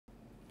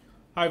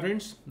Hi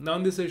friends, now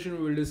in this session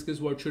we will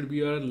discuss what should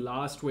be our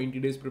last 20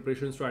 days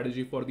preparation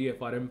strategy for the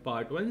FRM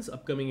Part 1's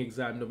upcoming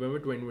exam November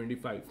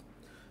 2025.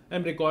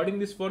 I'm recording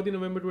this for the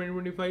November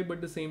 2025,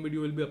 but the same video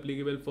will be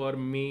applicable for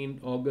May,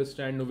 August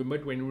and November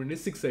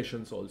 2026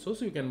 sessions also,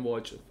 so you can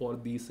watch for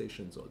these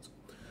sessions also.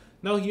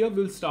 Now here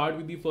we'll start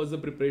with the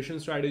preparation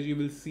strategy.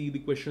 We'll see the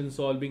question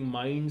solving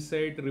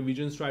mindset,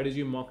 revision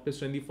strategy, mock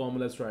test and the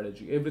formula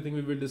strategy. Everything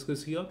we will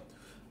discuss here.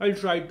 I'll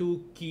try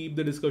to keep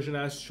the discussion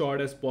as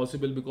short as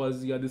possible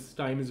because this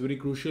time is very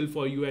crucial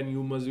for you and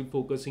you must be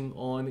focusing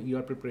on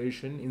your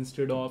preparation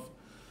instead of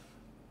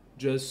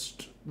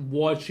just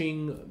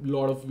watching a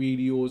lot of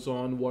videos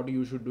on what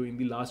you should do in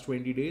the last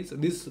 20 days.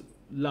 This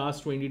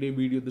last 20-day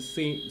video, the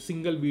same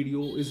single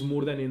video is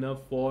more than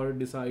enough for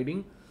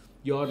deciding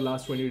your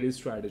last 20 days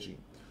strategy.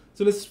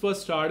 So let's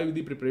first start with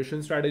the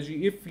preparation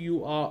strategy. If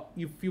you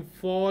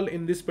fall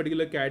in this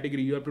particular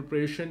category, your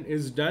preparation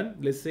is done,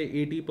 let's say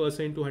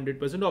 80% to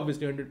 100%.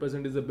 Obviously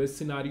 100% is the best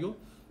scenario,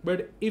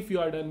 but if you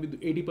are done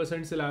with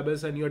 80%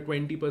 syllabus and your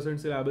 20%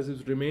 syllabus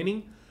is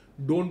remaining,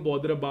 don't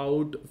bother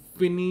about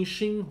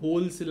finishing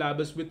whole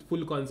syllabus with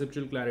full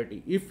conceptual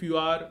clarity. If you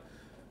are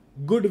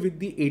good with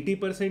the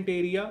 80%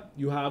 area,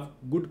 you have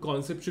good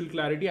conceptual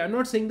clarity. I'm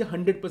not saying the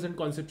 100%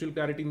 conceptual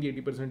clarity in the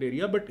 80%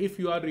 area, but if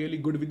you are really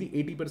good with the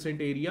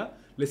 80% area,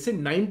 let's say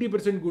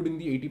 90% good in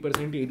the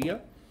 80%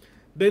 area,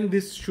 then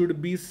this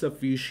should be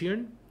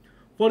sufficient.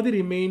 For the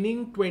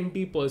remaining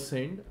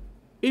 20%,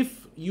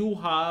 if you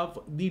have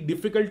the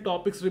difficult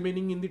topics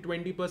remaining in the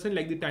 20%,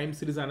 like the time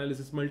series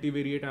analysis,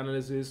 multivariate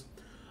analysis,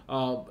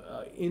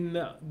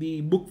 in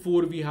the book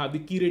 4 we have the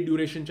key rate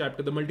duration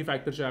chapter, the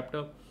multi-factor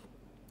chapter,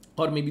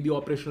 or maybe the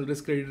operational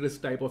risk, credit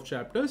risk type of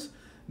chapters,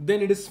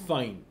 then it is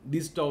fine.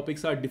 These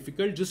topics are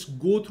difficult. Just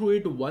go through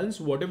it once.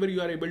 Whatever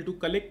you are able to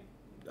collect,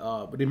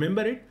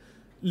 remember it,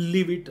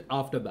 leave it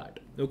after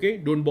that. Okay,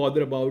 don't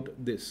bother about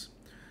this.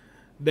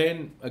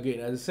 Then again,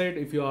 as I said,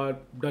 if you are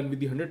done with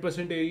the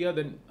 100% area,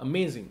 then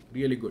amazing,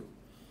 really good.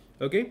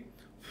 Okay,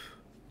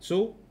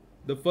 so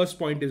the first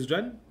point is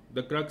done.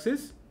 The crux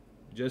is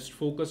just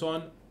focus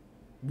on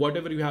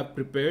whatever you have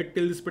prepared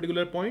till this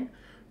particular point.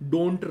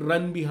 Don't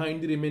run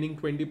behind the remaining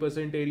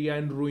 20% area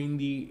and ruin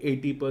the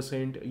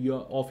 80%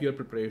 of your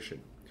preparation.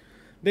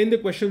 Then the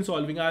question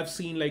solving, I've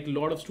seen like a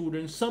lot of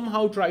students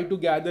somehow try to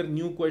gather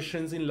new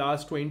questions in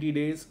last 20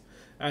 days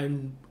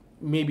and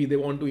maybe they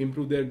want to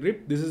improve their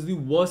grip. This is the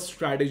worst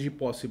strategy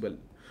possible.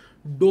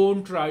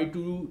 Don't try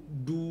to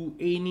do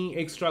any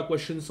extra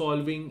question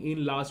solving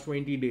in last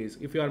 20 days.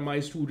 If you are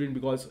my student,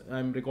 because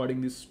I'm recording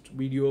this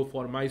video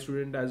for my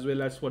student as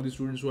well as for the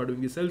students who are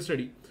doing the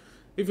self-study.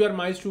 If you are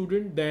my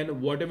student,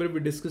 then whatever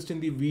we discussed in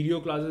the video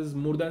classes is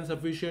more than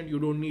sufficient. You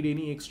don't need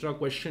any extra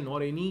question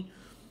or any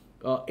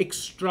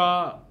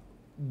extra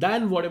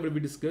than whatever we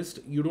discussed.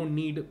 You don't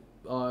need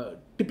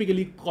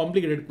typically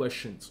complicated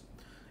questions.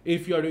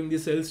 If you are doing the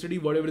self-study,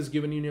 whatever is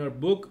given in your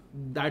book,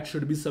 that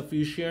should be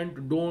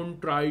sufficient.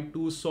 Don't try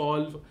to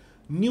solve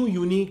new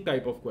unique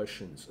type of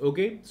questions.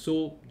 Okay,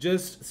 so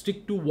just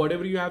stick to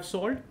whatever you have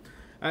solved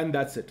and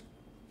that's it.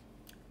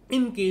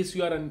 In case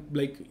you are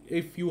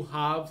if you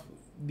have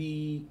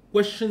the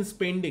questions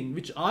pending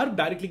which are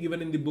directly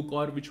given in the book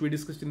or which we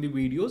discussed in the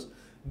videos,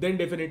 then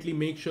definitely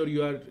make sure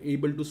you are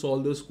able to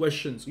solve those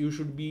questions. You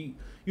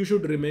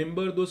should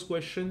remember those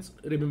questions.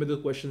 Remember the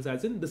questions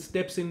as in the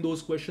steps in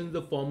those questions,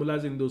 the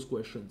formulas in those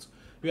questions.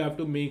 You have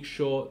to make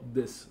sure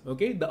this.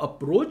 Okay, the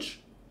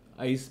approach,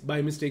 I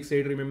by mistake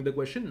said remember the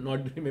question,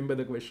 not remember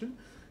the question.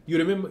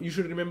 You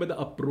should remember the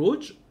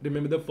approach,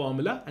 remember the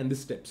formula and the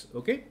steps.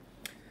 Okay,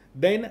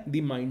 then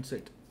the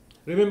mindset.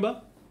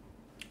 Remember,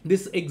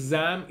 this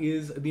exam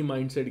is the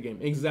mindset game.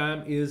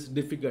 Exam is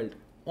difficult.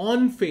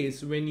 On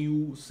face, when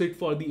you sit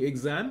for the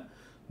exam,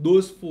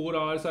 those 4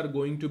 hours are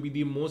going to be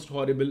the most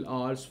horrible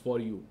hours for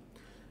you.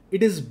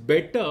 It is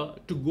better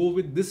to go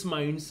with this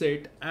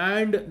mindset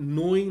and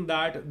knowing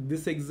that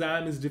this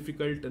exam is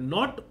difficult,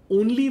 not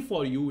only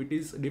for you, it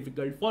is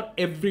difficult for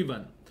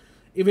everyone.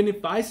 Even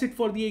if I sit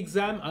for the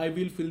exam, I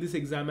will feel this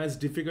exam as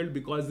difficult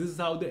because this is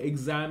how the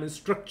exam is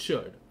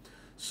structured.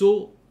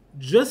 So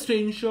just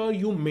ensure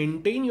you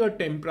maintain your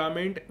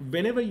temperament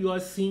whenever you are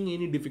seeing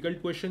any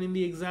difficult question in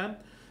the exam.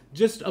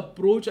 Just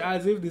approach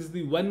as if this is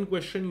the one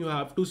question you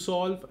have to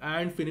solve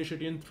and finish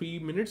it in 3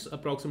 minutes.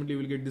 Approximately you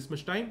will get this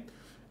much time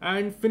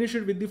and finish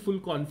it with the full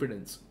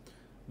confidence.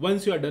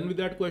 Once you are done with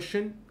that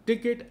question,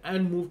 tick it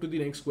and move to the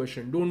next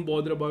question. Don't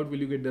bother about will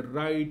you get the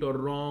right or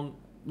wrong.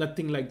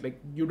 Nothing like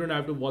you don't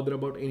have to bother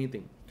about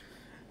anything.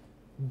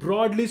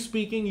 Broadly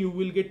speaking, you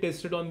will get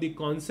tested on the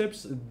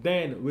concepts.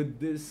 Then with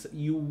this,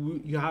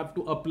 you have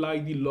to apply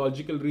the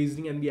logical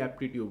reasoning and the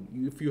aptitude.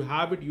 If you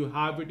have it, you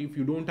have it. If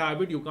you don't have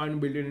it, you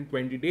can't build it in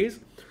 20 days.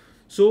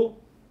 So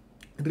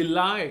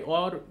rely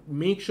or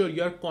make sure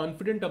you are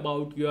confident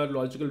about your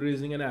logical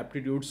reasoning and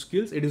aptitude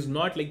skills. It is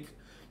not like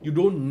you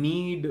don't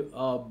need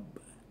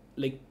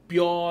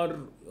pure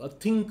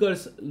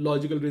thinkers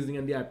logical reasoning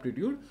and the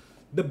aptitude.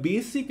 The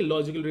basic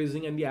logical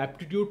reasoning and the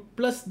aptitude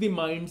plus the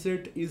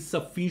mindset is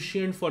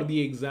sufficient for the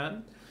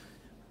exam.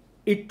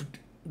 It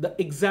the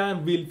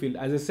exam will feel,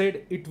 as I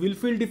said, it will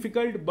feel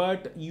difficult,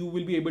 but you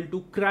will be able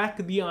to crack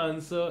the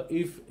answer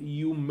if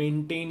you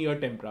maintain your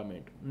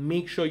temperament.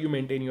 Make sure you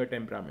maintain your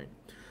temperament.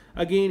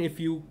 Again, if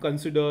you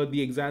consider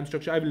the exam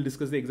structure, I will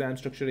discuss the exam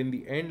structure in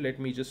the end. Let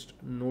me just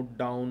note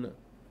down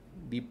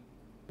the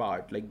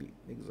part, like the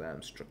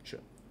exam structure,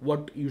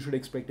 what you should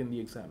expect in the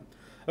exam.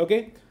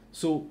 Okay,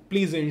 so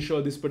please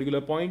ensure this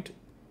particular point.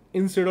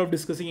 Instead of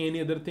discussing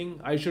any other thing,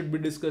 I should be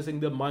discussing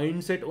the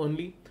mindset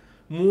only.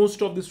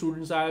 Most of the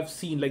students I have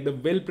seen, like the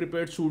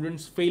well-prepared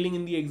students failing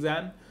in the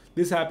exam,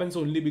 this happens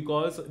only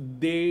because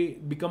they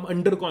become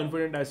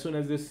underconfident as soon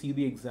as they see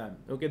the exam.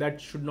 Okay,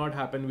 that should not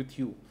happen with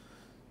you.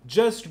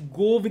 Just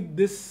go with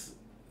this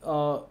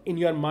in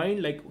your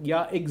mind, like,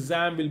 yeah,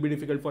 exam will be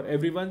difficult for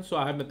everyone, so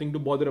I have nothing to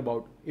bother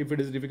about. If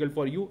it is difficult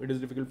for you, it is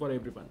difficult for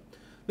everyone.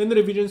 Then the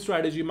revision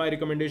strategy, my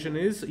recommendation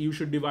is you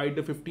should divide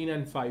the 15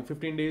 and 5.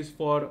 15 days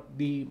for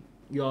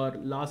your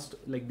last,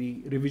 like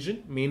the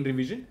revision, main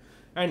revision,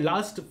 and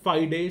last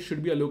 5 days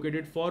should be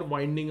allocated for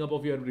winding up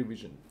of your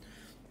revision.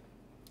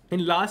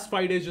 In last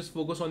 5 days, just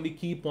focus on the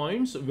key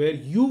points where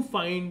you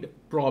find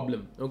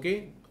problem.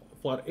 Okay,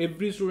 for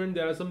every student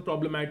there are some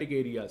problematic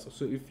areas.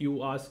 So if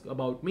you ask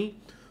about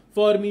me,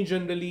 for me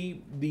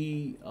generally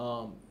the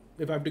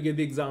if I have to give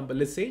the example,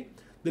 let's say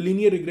the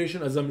linear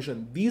regression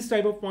assumption, these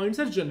type of points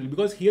are general,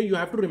 because here you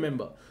have to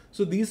remember.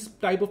 So these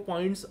type of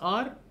points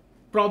are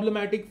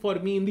problematic for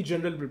me in the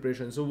general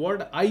preparation. So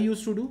what I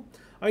used to do,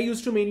 I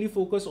used to mainly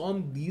focus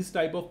on these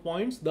type of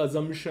points, the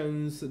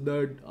assumptions,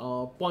 the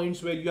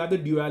points where you have the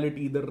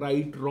duality, the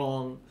right,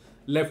 wrong,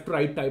 left,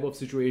 right type of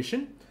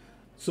situation.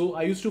 So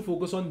I used to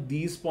focus on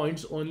these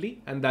points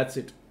only, and that's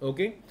it.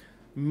 Okay.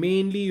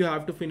 Mainly you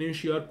have to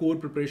finish your core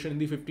preparation in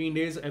the 15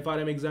 days.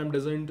 FRM exam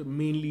doesn't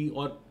mainly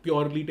or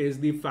purely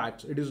test the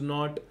facts. It is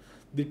not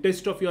the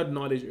test of your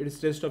knowledge. It is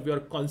test of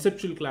your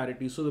conceptual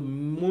clarity. So the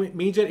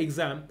major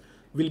exam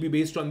will be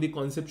based on the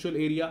conceptual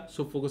area.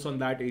 So focus on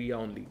that area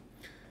only.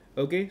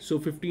 Okay, so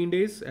 15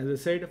 days, as I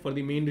said, for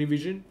the main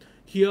revision.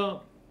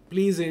 Here,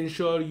 please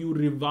ensure you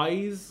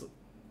revise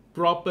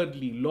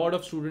properly. Lot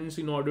of students,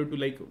 in order to,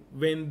 like,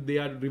 when they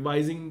are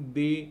revising,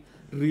 they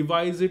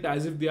revise it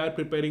as if they are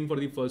preparing for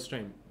the first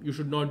time. You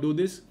should not do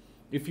this.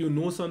 If you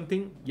know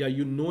something, yeah,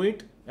 you know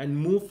it, and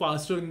move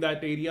faster in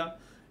that area.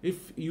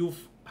 If you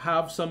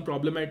have some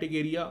problematic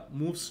area,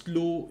 move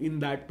slow in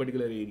that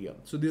particular area.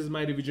 So this is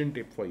my revision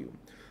tip for you.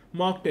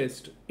 Mock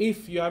test.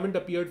 If you haven't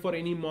appeared for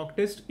any mock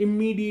test,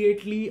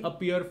 immediately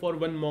appear for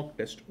one mock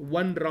test,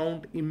 one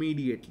round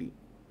immediately.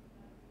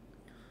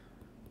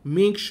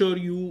 Make sure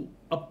you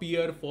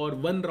appear for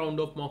one round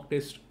of mock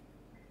test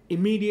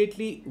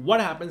immediately. What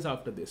happens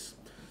after this?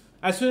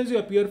 As soon as you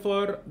appear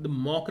for the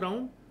mock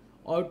round,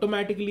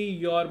 automatically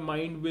your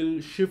mind will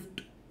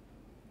shift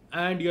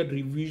and your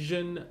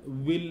revision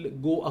will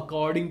go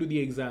according to the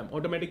exam.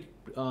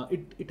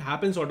 It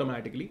happens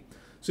automatically.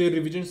 So your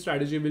revision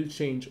strategy will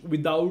change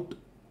without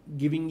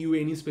giving you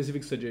any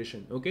specific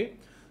suggestion. Okay.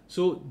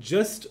 So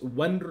just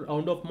one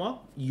round of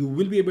mock, you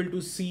will be able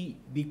to see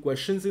the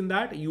questions in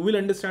that. You will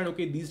understand,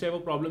 okay, these type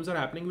of problems are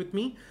happening with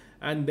me,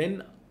 and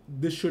then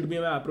this should be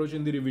my approach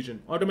in the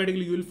revision.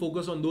 Automatically you will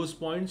focus on those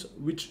points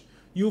which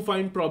you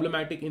find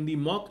problematic in the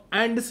mock,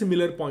 and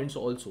similar points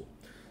also.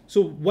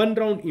 So one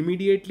round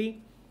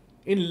immediately.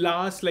 In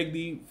last, like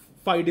the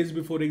 5 days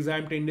before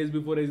exam, 10 days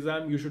before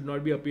exam, you should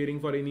not be appearing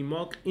for any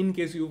mock. In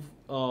case you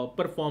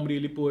perform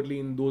really poorly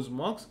in those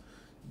mocks,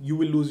 you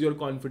will lose your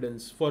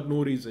confidence for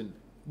no reason.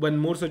 One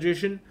more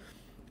suggestion,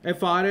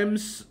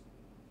 FRMs,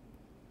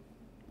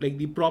 like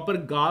the proper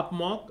GAP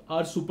mock,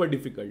 are super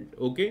difficult.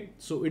 Okay,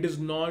 so it is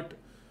not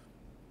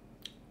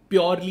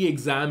purely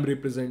exam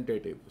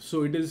representative.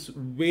 So it is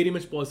very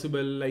much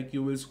possible, like,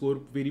 you will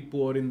score very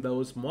poor in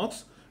those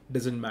mocks.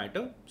 Doesn't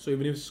matter. So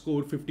even if you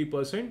score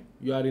 50%,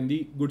 you are in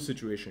the good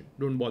situation.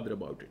 Don't bother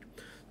about it.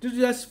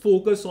 Just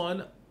focus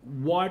on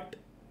what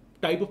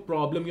type of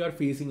problem you are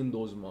facing in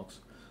those mocks.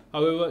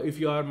 However, if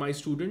you are my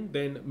student,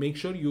 then make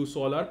sure you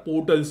solve our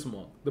portals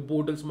mock. The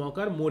portals mock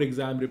are more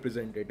exam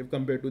representative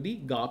compared to the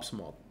GAPS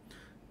mock.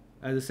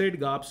 As I said,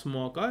 GAPS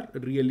mock are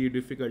really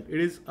difficult.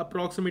 It is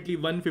approximately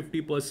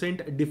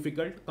 150%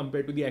 difficult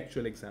compared to the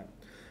actual exam.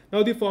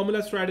 Now the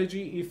formula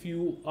strategy, if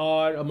you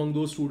are among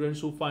those students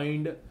who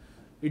find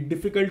it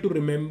difficult to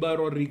remember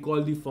or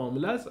recall the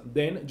formulas,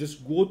 then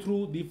just go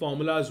through the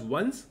formulas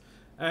once,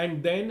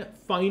 and then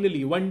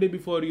finally one day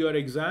before your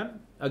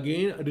exam,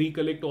 again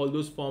recollect all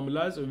those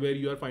formulas where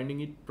you are finding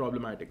it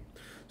problematic.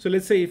 So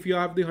let's say if you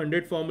have the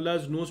 100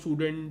 formulas, no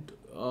student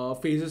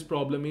faces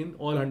problem in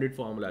all 100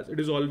 formulas. It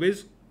is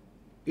always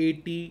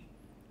 80-20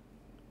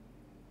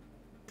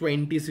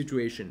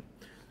 situation.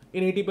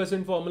 In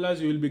 80%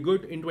 formulas you will be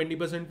good. In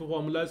 20%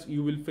 formulas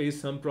you will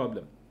face some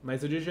problem. My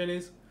suggestion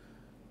is,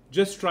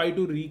 just try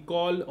to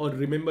recall or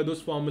remember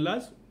those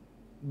formulas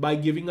by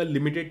giving a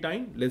limited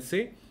time. Let's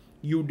say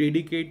you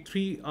dedicate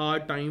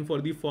 3-hour time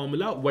for the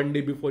formula one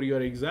day before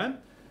your exam,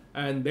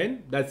 and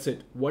then that's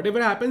it.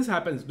 Whatever happens,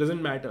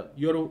 doesn't matter.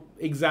 Your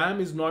exam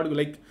is not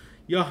like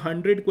your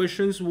 100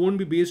 questions won't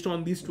be based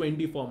on these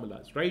 20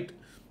 formulas, right?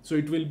 So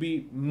it will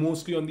be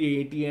mostly on the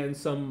 80 and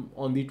some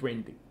on the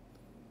 20.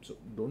 So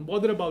don't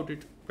bother about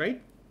it,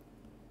 right?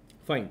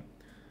 Fine.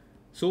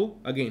 So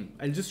again,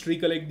 I'll just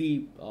recollect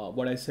the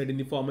what I said in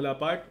the formula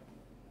part.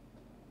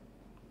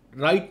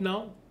 Right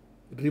now,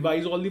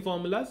 revise all the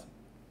formulas.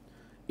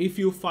 If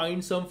you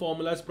find some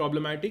formulas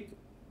problematic,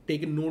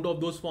 take a note of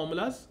those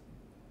formulas.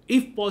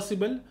 If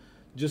possible,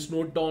 just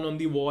note down on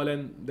the wall,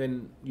 and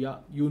then yeah,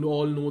 you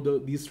all know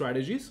these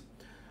strategies.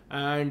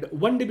 And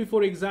one day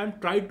before exam,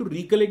 try to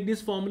recollect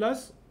these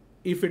formulas.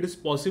 If it is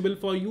possible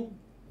for you,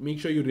 make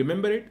sure you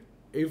remember it.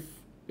 If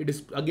it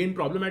is again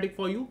problematic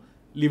for you,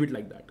 leave it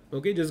like that.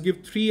 Okay, just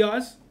give 3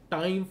 hours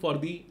time for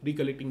the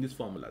recollecting these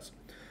formulas.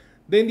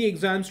 Then the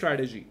exam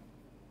strategy.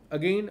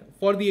 Again,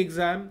 for the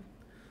exam,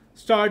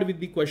 start with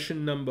the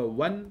question number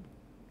 1.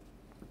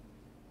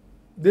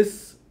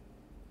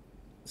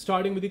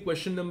 Starting with the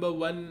question number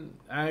 1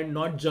 and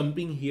not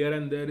jumping here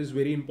and there is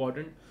very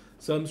important.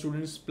 Some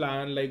students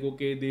plan like,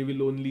 okay, they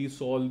will only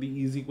solve the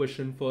easy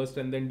question first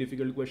and then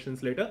difficult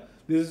questions later.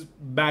 This is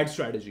bad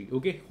strategy.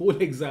 Okay,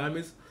 whole exam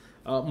is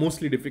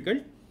mostly difficult.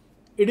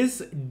 It is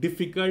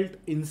difficult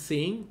in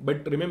saying,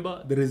 but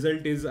remember the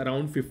result is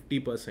around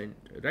 50%,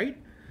 right?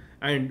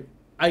 And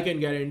I can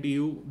guarantee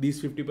you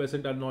these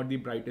 50% are not the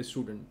brightest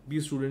student.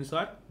 These students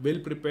are well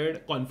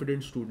prepared,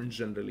 confident students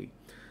generally.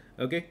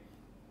 Okay.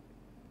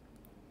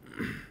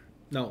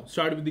 Now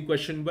start with the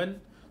question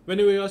 1.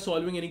 Whenever you are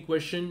solving any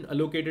question,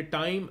 allocated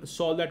time,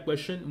 solve that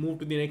question, move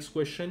to the next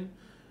question.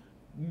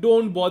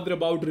 Don't bother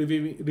about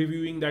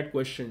reviewing that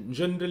question.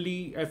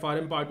 Generally,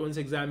 FRM Part 1's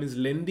exam is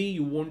lengthy.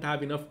 You won't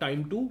have enough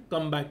time to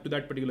come back to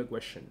that particular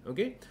question.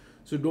 Okay.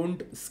 So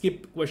don't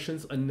skip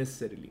questions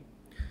unnecessarily.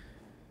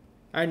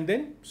 And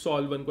then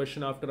solve one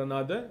question after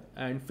another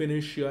and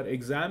finish your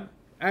exam.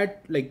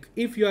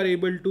 If you are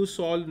able to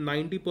solve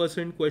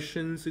 90%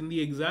 questions in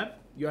the exam,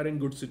 you are in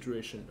good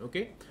situation.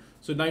 Okay.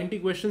 So 90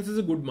 questions is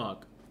a good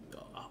mark.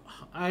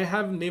 I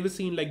have never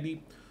seen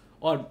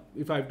or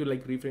if I have to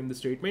reframe the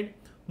statement,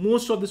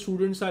 most of the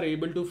students are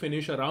able to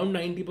finish around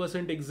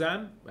 90%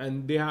 exam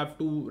and they have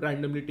to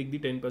randomly take the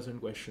 10%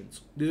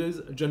 questions. This is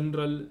a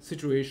general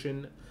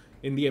situation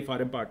in the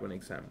FRM Part 1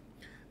 exam.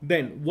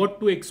 Then what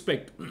to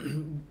expect?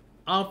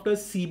 After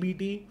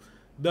CBT,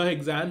 the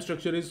exam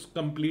structure is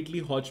completely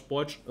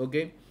hodgepodge.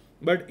 Okay.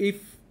 But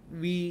if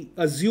we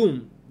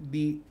assume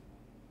the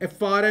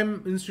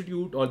FRM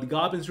Institute or the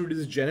GAP Institute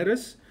is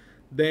generous,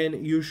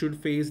 then you should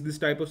face this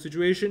type of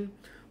situation.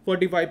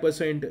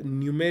 45%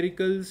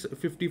 numericals,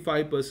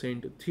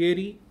 55%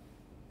 theory,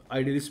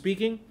 ideally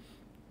speaking.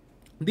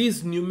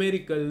 These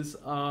numericals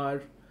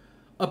are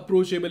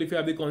approachable if you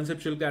have the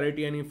conceptual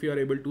clarity and if you are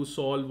able to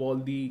solve all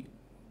the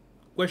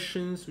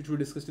questions which we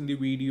discussed in the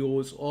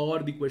videos or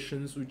the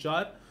questions which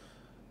are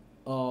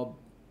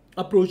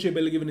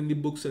approachable given in the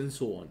books and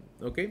so on.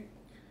 Okay.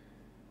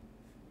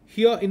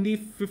 Here in the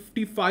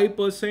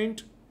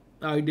 55%,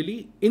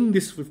 ideally in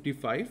this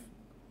 55,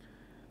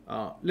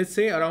 let's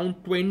say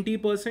around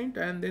 20%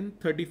 and then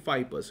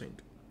 35%.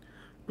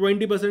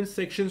 20%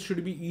 sections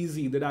should be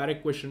easy, the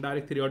direct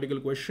theoretical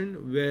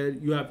question where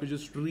you have to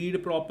just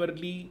read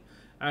properly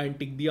and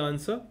tick the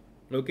answer.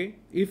 Okay.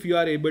 If you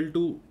are able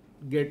to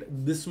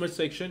get this much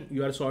section,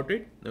 you are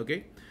sorted.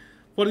 Okay.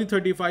 For the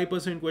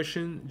 35%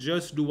 question,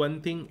 just do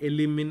one thing,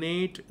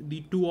 eliminate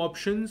the 2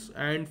 options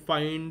and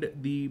find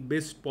the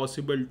best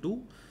possible 2.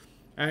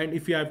 And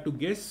if you have to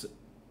guess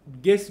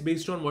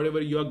based on whatever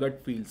your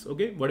gut feels.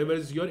 Okay. Whatever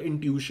is your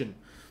intuition.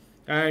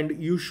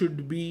 And you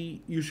should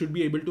be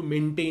able to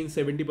maintain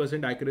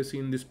 70% accuracy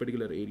in this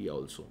particular area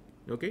also.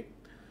 Okay.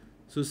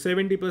 So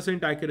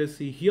 70%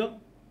 accuracy here.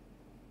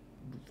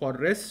 For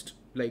rest,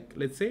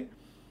 let's say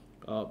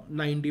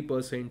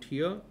 90%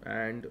 here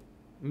and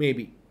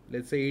maybe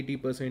let's say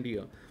 80%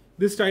 here.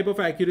 This type of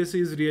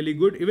accuracy is really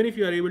good. Even if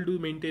you are able to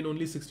maintain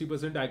only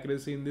 60%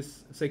 accuracy in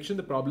this section,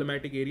 the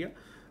problematic area,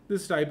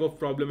 this type of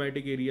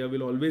problematic area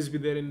will always be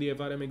there in the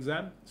FRM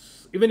exam.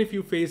 Even if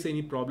you face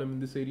any problem in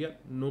this area,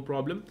 no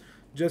problem.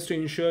 Just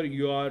ensure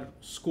you are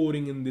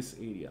scoring in this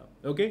area.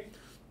 Okay.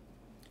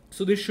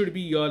 So this should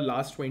be your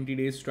last 20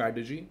 days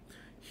strategy.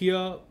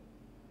 Here,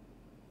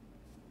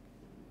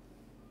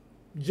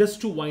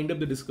 just to wind up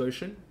the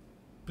discussion,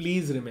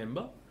 please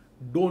remember,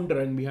 don't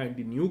run behind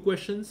the new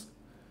questions.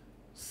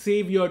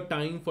 Save your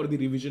time for the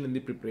revision and the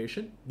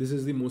preparation. This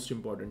is the most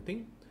important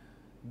thing.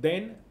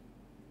 Then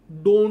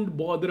don't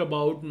bother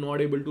about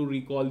not able to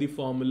recall the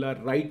formula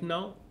right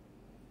now.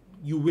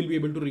 You will be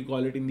able to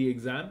recall it in the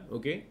exam.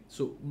 Okay.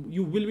 So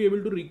you will be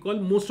able to recall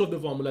most of the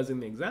formulas in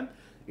the exam.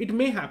 It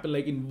may happen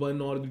in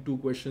 1 or the 2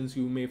 questions,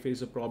 you may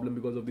face a problem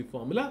because of the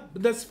formula,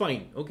 but that's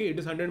fine. Okay. It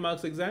is 100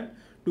 marks exam.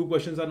 2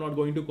 questions are not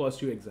going to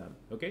cost you exam.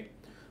 Okay.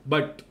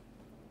 But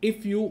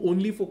if you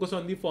only focus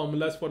on the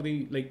formulas for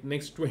the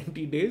next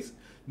 20 days,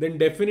 then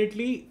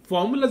definitely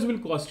formulas will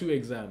cost you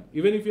exam.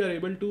 Even if you are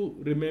able to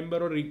remember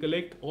or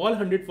recollect all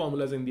 100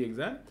 formulas in the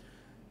exam,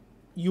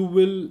 you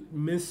will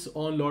miss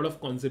on a lot of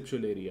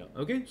conceptual area.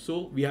 Okay.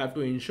 So we have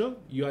to ensure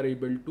you are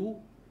able to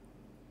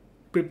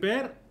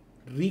prepare,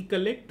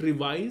 recollect,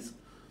 revise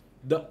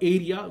the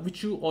area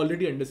which you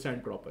already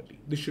understand properly.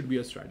 This should be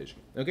a strategy.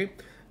 Okay.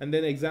 And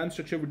then exam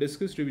structure we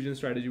discussed, revision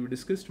strategy we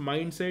discussed,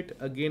 mindset.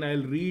 Again,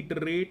 I'll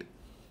reiterate,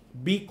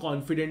 be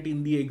confident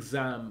in the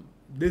exam.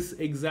 This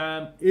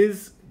exam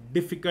is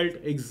difficult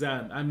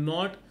exam. I'm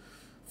not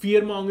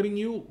fear mongering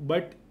you,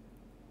 but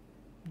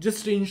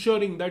just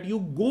ensuring that you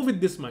go with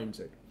this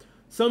mindset.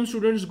 Some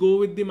students go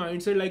with the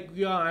mindset like,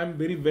 yeah, I'm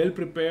very well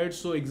prepared,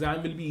 so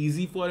exam will be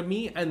easy for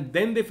me, and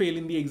then they fail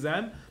in the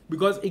exam,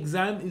 because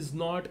exam is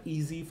not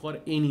easy for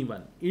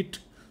anyone.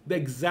 The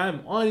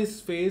exam on its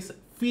face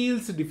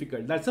feels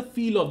difficult. That's a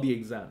feel of the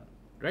exam,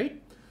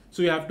 right?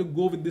 So you have to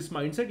go with this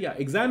mindset. Yeah,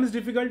 exam is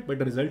difficult, but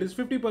the result is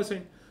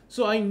 50%.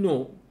 So I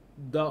know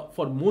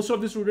for most of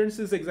the students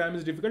this exam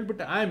is difficult,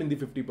 but I am in the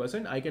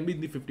 50%. I can be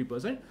in the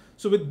 50%.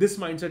 So with this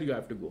mindset you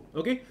have to go.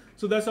 Okay.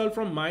 So that's all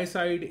from my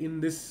side in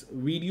this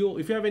video.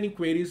 If you have any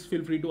queries,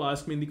 feel free to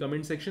ask me in the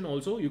comment section.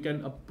 Also, you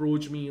can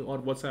approach me or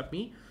WhatsApp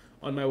me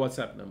on my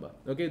WhatsApp number.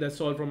 Okay.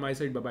 That's all from my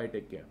side. Bye bye.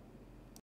 Take care.